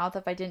in my mouth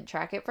if I didn't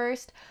track it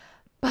first.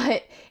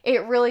 But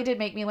it really did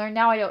make me learn.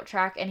 Now I don't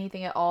track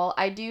anything at all.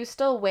 I do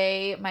still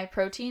weigh my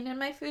protein in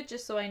my food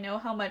just so I know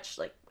how much,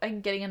 like,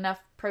 I'm getting enough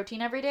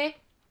protein every day.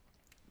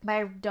 But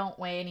I don't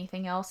weigh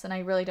anything else, and I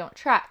really don't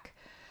track.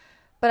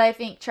 But I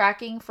think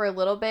tracking for a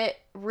little bit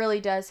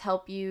really does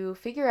help you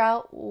figure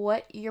out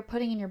what you're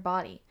putting in your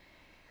body.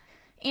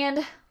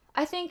 And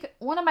I think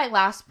one of my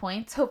last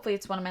points, hopefully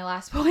it's one of my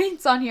last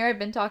points on here. I've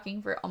been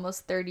talking for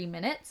almost 30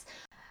 minutes.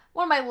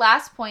 One of my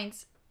last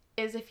points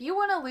is, if you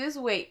want to lose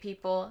weight,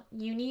 people,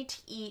 you need to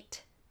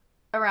eat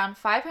around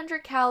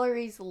 500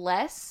 calories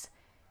less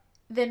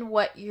than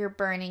what you're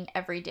burning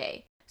every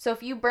day. So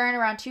if you burn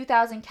around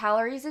 2,000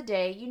 calories a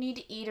day, you need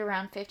to eat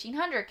around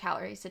 1,500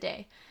 calories a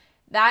day.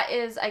 That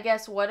is, I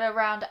guess, what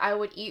around I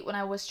would eat when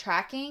I was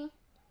tracking.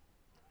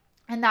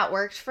 And that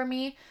worked for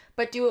me.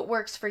 But do what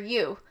works for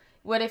you.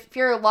 What if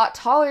you're a lot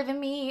taller than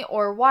me,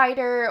 or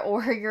wider,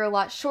 or you're a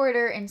lot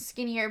shorter and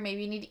skinnier,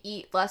 maybe you need to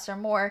eat less or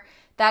more.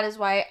 That is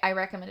why I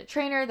recommend a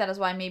trainer. That is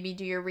why maybe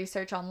do your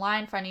research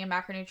online, finding a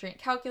macronutrient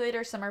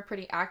calculator. Some are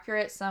pretty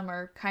accurate, some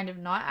are kind of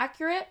not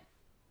accurate.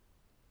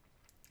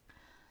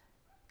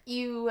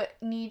 You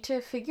need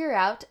to figure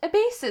out a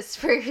basis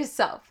for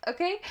yourself,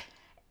 okay?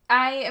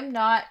 I am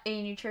not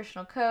a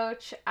nutritional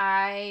coach.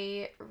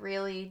 I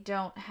really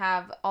don't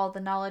have all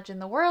the knowledge in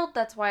the world.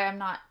 That's why I'm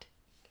not,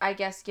 I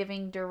guess,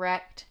 giving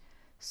direct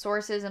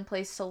sources and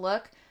place to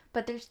look.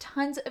 But there's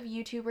tons of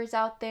YouTubers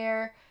out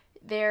there.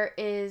 There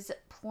is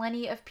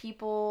plenty of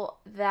people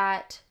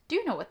that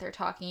do know what they're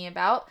talking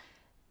about.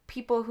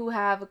 People who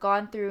have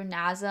gone through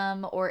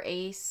NASM or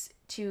ACE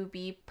to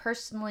be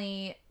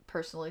personally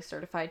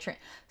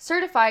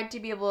certified to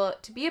be able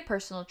to be a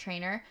personal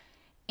trainer.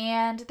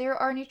 And there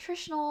are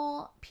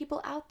nutritional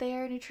people out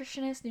there,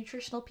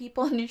 nutritional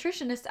people,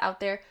 nutritionists out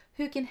there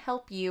who can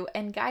help you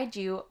and guide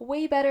you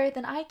way better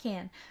than I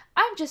can.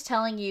 I'm just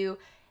telling you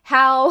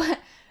how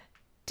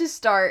to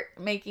start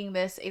making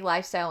this a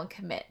lifestyle and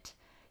commit.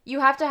 You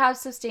have to have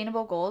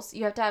sustainable goals.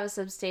 You have to have a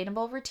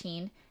sustainable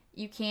routine.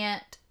 You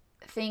can't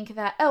think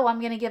that, oh, I'm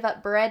going to give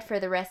up bread for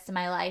the rest of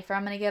my life, or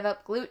I'm going to give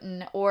up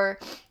gluten, or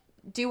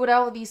do what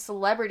all of these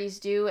celebrities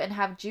do and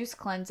have juice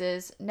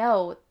cleanses.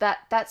 No,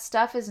 that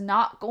stuff is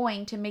not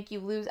going to make you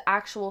lose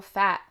actual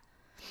fat.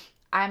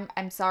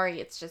 I'm sorry,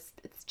 it's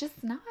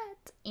just not.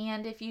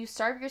 And if you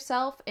starve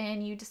yourself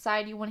and you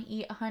decide you want to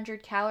eat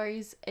 100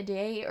 calories a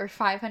day or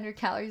 500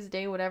 calories a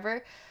day,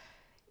 whatever,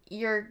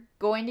 you're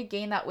going to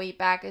gain that weight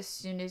back as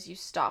soon as you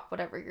stop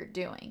whatever you're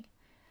doing.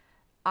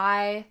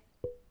 I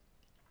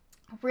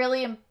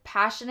really am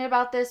passionate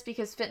about this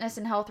because fitness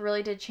and health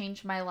really did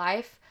change my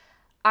life.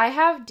 I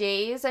have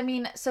days,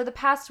 so the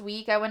past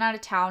week I went out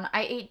of town.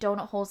 I ate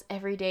donut holes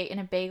every day in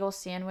a bagel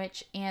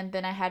sandwich, and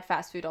then I had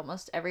fast food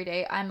almost every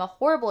day. I'm a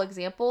horrible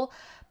example,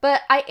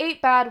 but I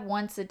ate bad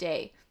once a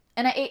day,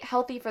 and I ate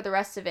healthy for the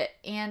rest of it.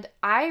 And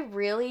I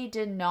really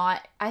did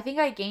not, I think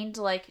I gained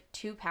like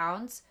 2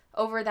 pounds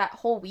over that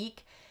whole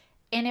week,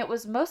 and it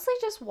was mostly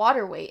just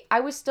water weight. I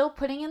was still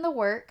putting in the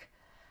work.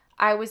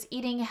 I was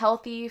eating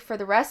healthy for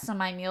the rest of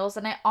my meals,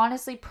 and I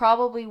honestly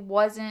probably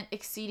wasn't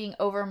exceeding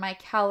over my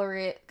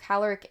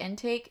caloric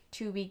intake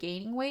to be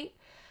gaining weight.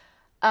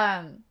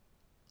 And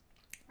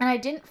I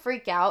didn't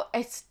freak out.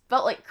 I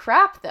felt like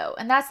crap though,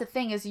 and that's the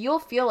thing, is you'll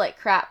feel like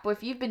crap.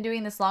 If you've been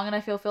doing this long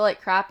enough, you'll feel like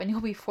crap, and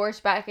you'll be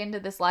forced back into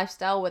this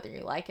lifestyle whether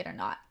you like it or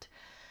not.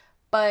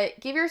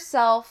 But give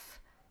yourself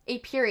a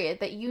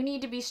period that you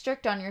need to be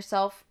strict on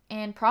yourself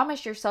and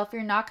promise yourself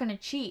you're not going to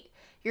cheat.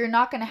 You're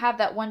not going to have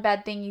that one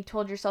bad thing you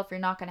told yourself you're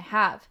not going to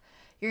have.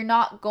 You're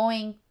not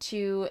going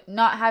to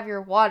not have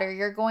your water.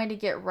 You're going to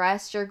get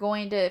rest. If you're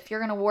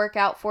going to work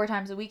out 4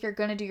 times a week, you're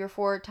going to do your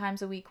 4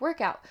 times a week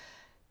workout.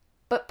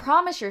 But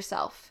promise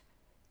yourself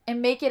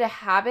and make it a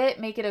habit,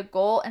 make it a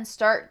goal, and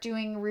start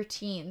doing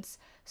routines.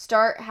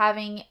 Start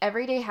having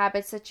everyday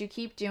habits that you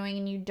keep doing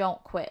and you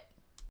don't quit.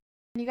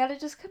 You got to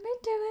just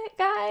commit to it,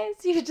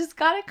 guys. You just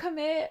got to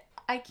commit.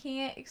 I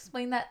can't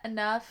explain that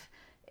enough.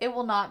 It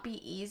will not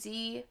be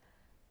easy.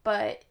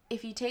 But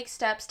if you take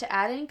steps to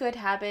add in good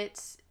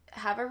habits,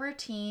 have a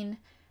routine,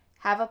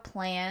 have a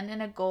plan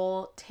and a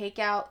goal, take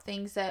out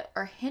things that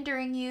are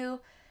hindering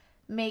you,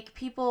 make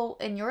people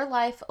in your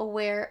life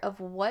aware of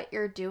what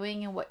you're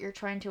doing and what you're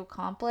trying to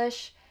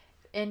accomplish,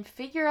 and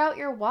figure out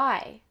your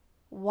why.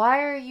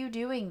 Why are you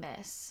doing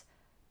this?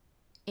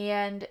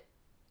 And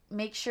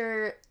make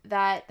sure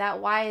that that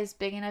why is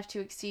big enough to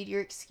exceed your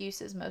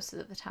excuses most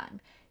of the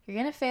time. You're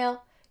going to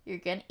fail. You're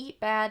going to eat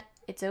bad.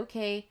 It's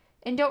okay.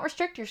 And don't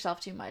restrict yourself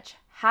too much.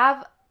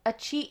 Have a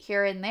cheat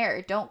here and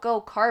there. Don't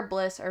go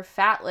carbless or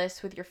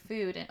fatless with your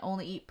food and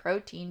only eat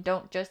protein.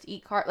 Don't just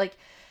eat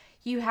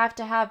you have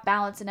to have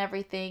balance in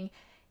everything.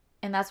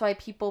 And that's why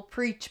people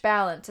preach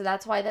balance. And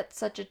that's why that's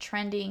such a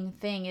trending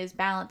thing, is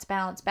balance,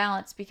 balance,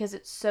 balance, because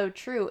it's so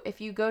true.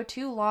 If you go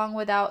too long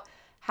without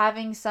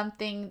having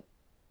something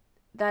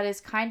that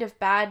is kind of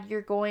bad,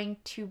 you're going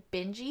to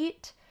binge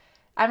eat.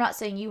 I'm not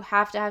saying you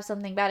have to have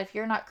something bad. If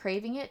you're not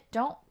craving it,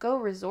 don't go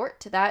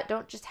resort to that.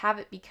 Don't just have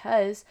it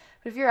because.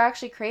 But if you're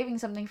actually craving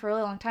something for a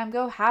really long time,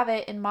 go have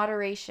it in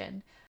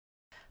moderation.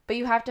 But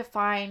you have to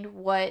find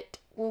what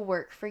will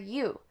work for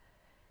you.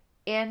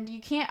 And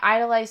you can't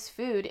idolize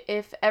food.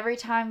 If every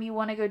time you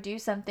want to go do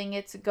something,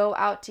 it's go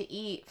out to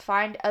eat,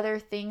 find other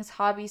things,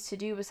 hobbies to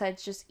do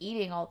besides just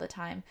eating all the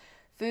time.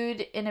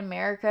 Food in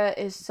America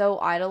is so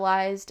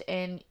idolized,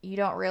 and you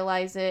don't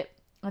realize it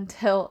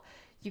until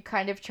you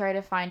kind of try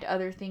to find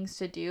other things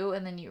to do,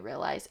 and then you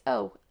realize,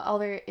 oh, all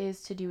there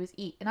is to do is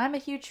eat. And I'm a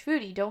huge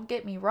foodie, don't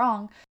get me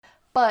wrong,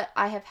 but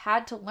I have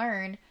had to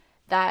learn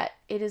that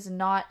it is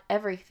not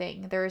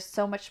everything. There is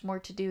so much more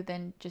to do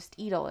than just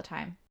eat all the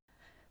time.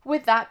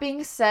 With that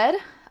being said,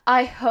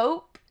 I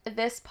hope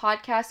this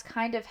podcast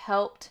kind of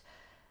helped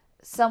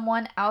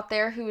someone out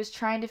there who is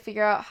trying to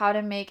figure out how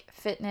to make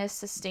fitness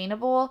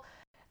sustainable.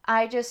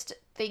 I just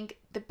think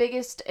the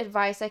biggest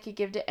advice I could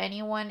give to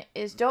anyone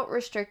is don't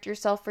restrict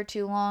yourself for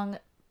too long.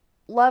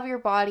 Love your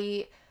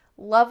body.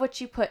 Love what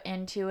you put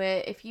into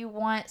it. If you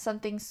want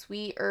something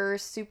sweet or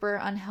super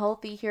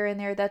unhealthy here and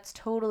there, that's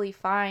totally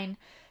fine.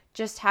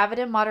 Just have it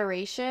in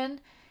moderation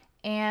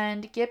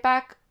and get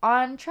back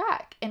on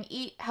track and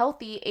eat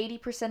healthy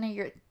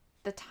 80% of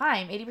the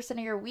time, 80% of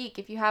your week.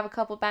 If you have a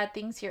couple bad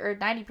things here, or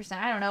 90%,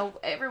 I don't know.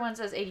 Everyone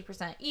says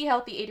 80%. Eat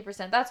healthy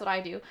 80%. That's what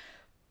I do.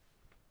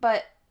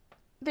 But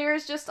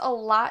there's just a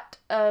lot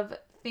of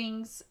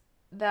things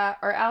that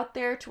are out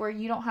there to where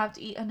you don't have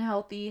to eat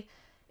unhealthy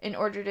in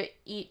order to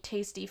eat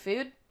tasty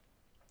food.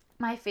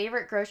 My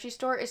favorite grocery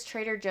store is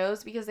Trader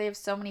Joe's because they have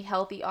so many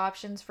healthy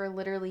options for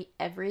literally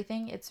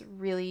everything. It's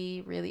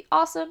really, really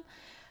awesome.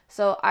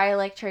 So I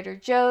like Trader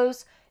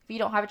Joe's. If you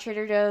don't have a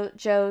Trader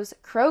Joe's,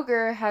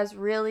 Kroger has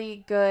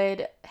really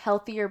good,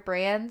 healthier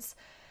brands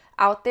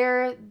out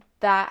there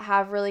that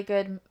have really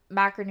good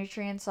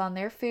macronutrients on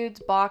their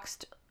foods,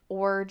 boxed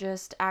or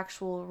just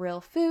actual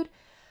real food.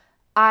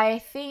 I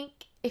think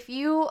if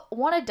you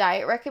want a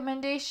diet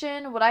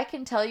recommendation, what I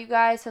can tell you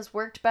guys has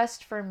worked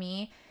best for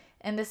me,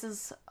 and this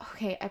is,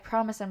 okay, I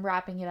promise I'm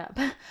wrapping it up.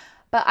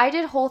 But I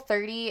did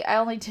Whole30. I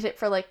only did it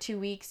for like 2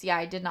 weeks. Yeah,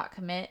 I did not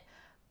commit.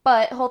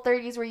 But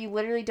Whole30 is where you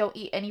literally don't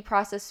eat any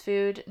processed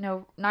food.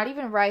 No, not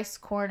even rice,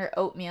 corn, or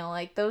oatmeal.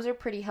 Like, those are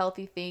pretty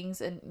healthy things.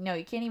 And no,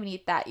 you can't even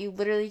eat that. You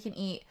literally can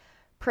eat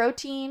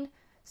protein.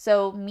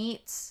 So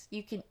meats,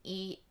 you can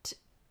eat,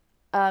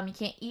 you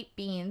can't eat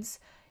beans.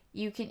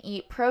 You can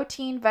eat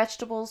protein,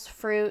 vegetables,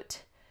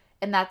 fruit,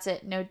 and that's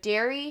it. No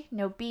dairy,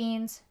 no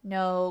beans,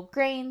 no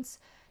grains,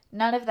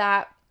 none of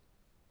that.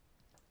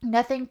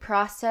 Nothing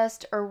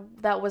processed or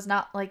that was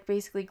not like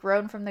basically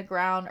grown from the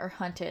ground or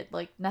hunted,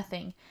 like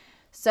nothing.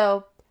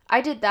 So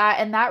I did that,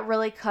 and that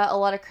really cut a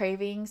lot of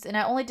cravings. And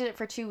I only did it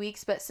for 2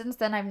 weeks, but since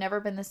then I've never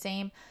been the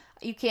same.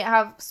 You can't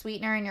have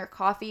sweetener in your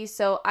coffee,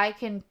 so I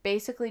can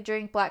basically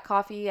drink black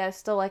coffee. I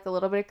still like a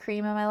little bit of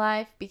cream in my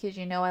life because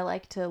I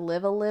like to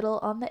live a little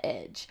on the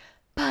edge.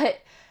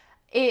 But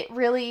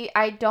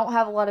I don't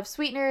have a lot of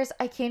sweeteners.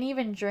 I can't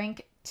even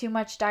drink too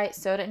much diet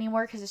soda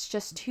anymore because it's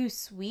just too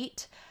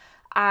sweet.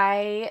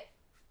 I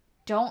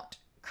don't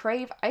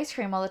crave ice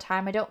cream all the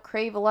time. I don't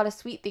crave a lot of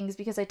sweet things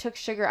because I took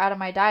sugar out of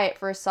my diet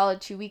for a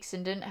solid 2 weeks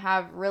and didn't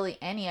have really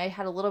any. I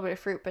had a little bit of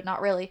fruit, but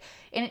not really.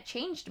 And it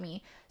changed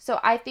me. So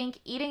I think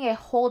eating a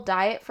whole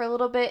diet for a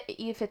little bit,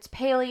 if it's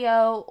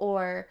paleo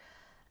or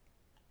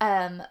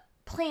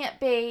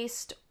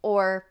plant-based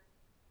or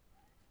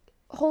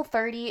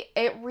Whole30,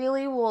 it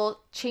really will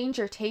change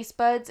your taste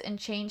buds and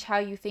change how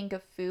you think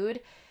of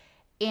food.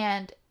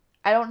 And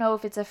I don't know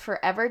if it's a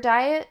forever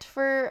diet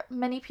for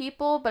many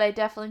people, but I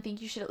definitely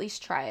think you should at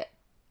least try it.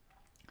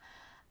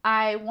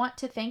 I want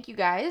to thank you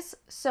guys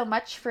so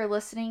much for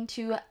listening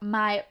to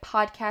my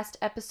podcast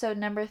episode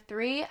number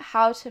 3,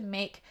 How to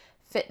Make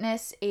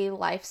Fitness a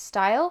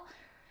Lifestyle.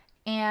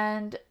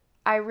 And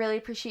I really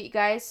appreciate you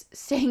guys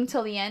staying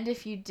till the end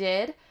if you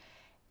did.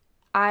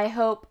 I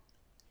hope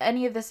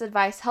any of this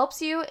advice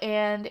helps you,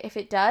 and if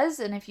it does,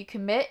 and if you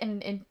commit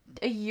and in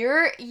a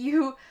year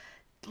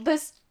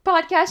this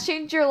podcast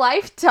changed your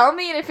life, tell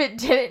me. And if it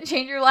didn't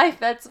change your life,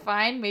 that's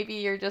fine. Maybe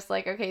you're just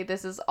like, okay,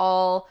 this is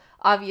all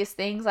obvious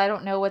things. I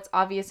don't know what's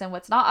obvious and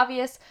what's not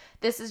obvious.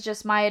 This is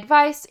just my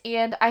advice,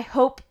 and I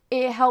hope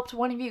it helped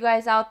one of you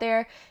guys out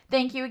there.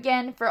 Thank you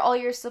again for all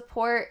your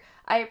support.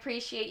 I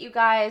appreciate you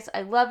guys.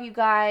 I love you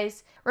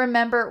guys.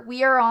 Remember,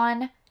 we are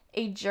on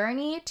a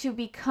journey to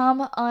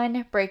become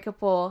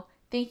unbreakable.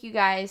 Thank you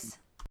guys.